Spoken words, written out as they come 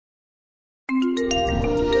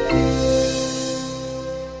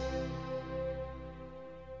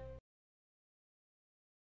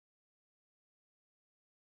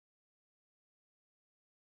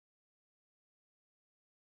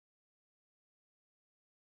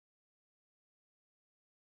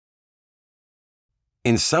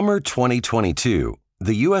In summer 2022,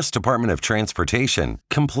 the U.S. Department of Transportation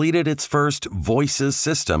completed its first Voices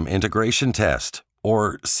System Integration Test,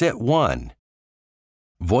 or SIT-1.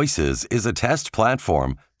 Voices is a test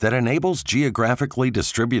platform that enables geographically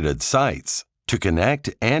distributed sites to connect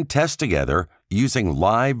and test together using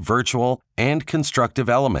live, virtual, and constructive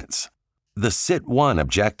elements. The SIT-1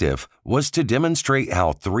 objective was to demonstrate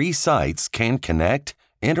how 3 sites can connect,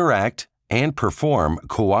 interact, and perform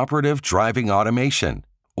cooperative driving automation,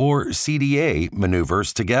 or CDA,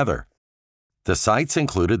 maneuvers together. The sites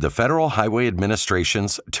included the Federal Highway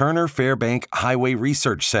Administration's Turner-Fairbank Highway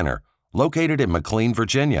Research Center, located in McLean,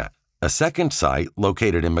 Virginia, a second site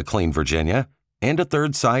located in McLean, Virginia, and a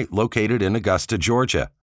third site located in Augusta,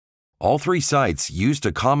 Georgia. All 3 sites used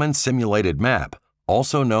a common simulated map,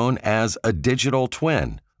 also known as a digital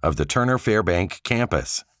twin, of the Turner-Fairbank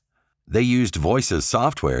campus. They used Voices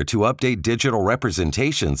software to update digital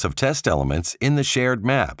representations of test elements in the shared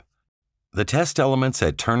map. The test elements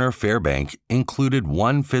at Turner-Fairbank included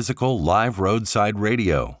 1 physical live roadside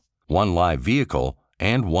radio, 1 live vehicle,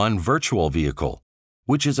 and 1 virtual vehicle,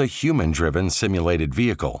 which is a human-driven simulated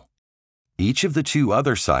vehicle. Each of the 2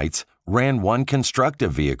 other sites ran 1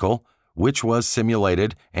 constructive vehicle, which was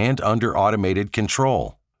simulated and under automated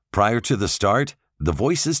control. Prior to the start, the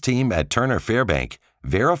Voices team at Turner-Fairbank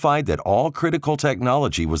verified that all critical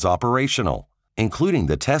technology was operational, including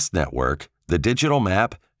the test network, the digital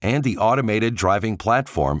map, and the automated driving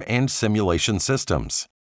platform and simulation systems.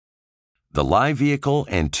 The live vehicle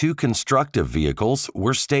and 2 constructive vehicles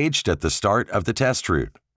were staged at the start of the test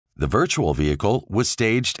route. The virtual vehicle was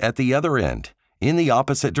staged at the other end, in the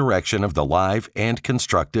opposite direction of the live and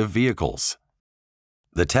constructive vehicles.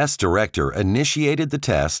 The test director initiated the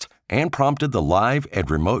test and prompted the live and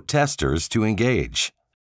remote testers to engage.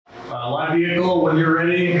 Live vehicle, when you're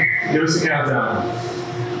ready, give us a countdown.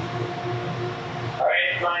 All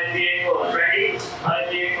right, live vehicle is ready. Live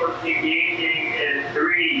vehicle is engaging in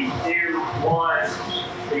 3, 2, 1,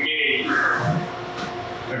 engage.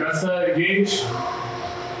 Augusta, engage.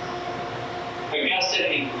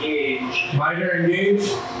 Augusta, engage. Minor, engage.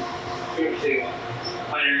 Group 2.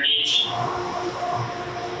 Minor, engage.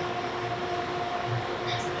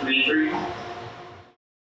 3.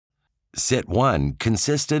 SIT-1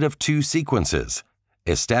 consisted of 2 sequences,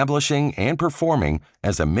 establishing and performing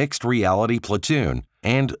as a mixed reality platoon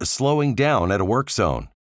and slowing down at a work zone.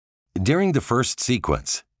 During the first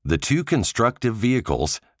sequence, the 2 constructive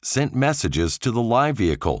vehicles sent messages to the live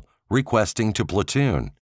vehicle requesting to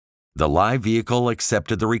platoon. The live vehicle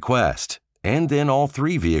accepted the request, and then all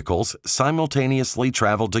 3 vehicles simultaneously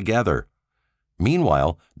traveled together.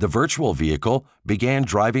 Meanwhile, the virtual vehicle began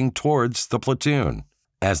driving towards the platoon.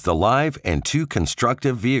 As the live and 2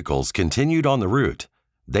 constructive vehicles continued on the route,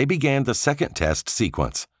 they began the second test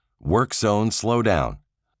sequence, Work Zone Slowdown.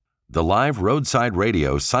 The live roadside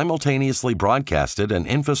radio simultaneously broadcasted an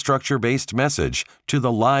infrastructure-based message to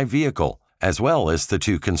the live vehicle, as well as the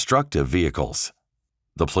 2 constructive vehicles.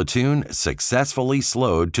 The platoon successfully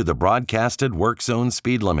slowed to the broadcasted work zone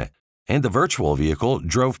speed limit, and the virtual vehicle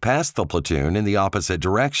drove past the platoon in the opposite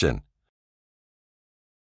direction.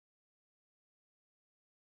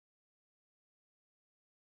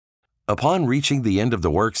 Upon reaching the end of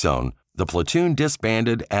the work zone, the platoon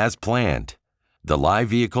disbanded as planned. The live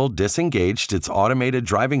vehicle disengaged its automated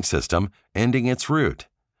driving system, ending its route.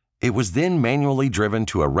 It was then manually driven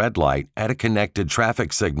to a red light at a connected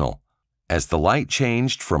traffic signal. As the light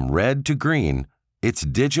changed from red to green, its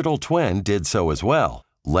digital twin did so as well,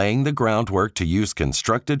 laying the groundwork to use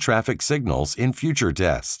constructed traffic signals in future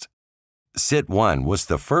tests. SIT-1 was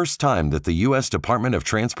the first time that the U.S. Department of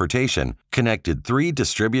Transportation connected 3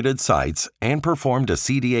 distributed sites and performed a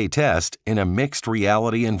CDA test in a mixed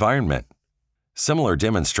reality environment. Similar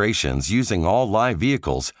demonstrations using all live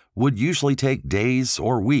vehicles would usually take days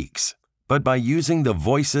or weeks, but by using the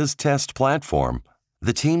Voices test platform,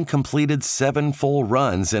 the team completed 7 full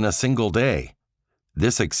runs in a single day.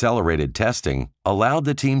 This accelerated testing allowed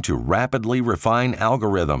the team to rapidly refine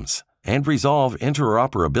algorithms and resolve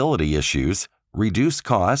interoperability issues, reduce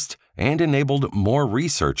cost, and enabled more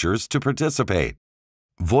researchers to participate.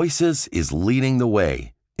 Voices is leading the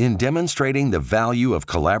way in demonstrating the value of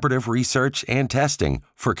collaborative research and testing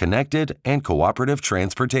for connected and cooperative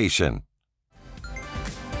transportation.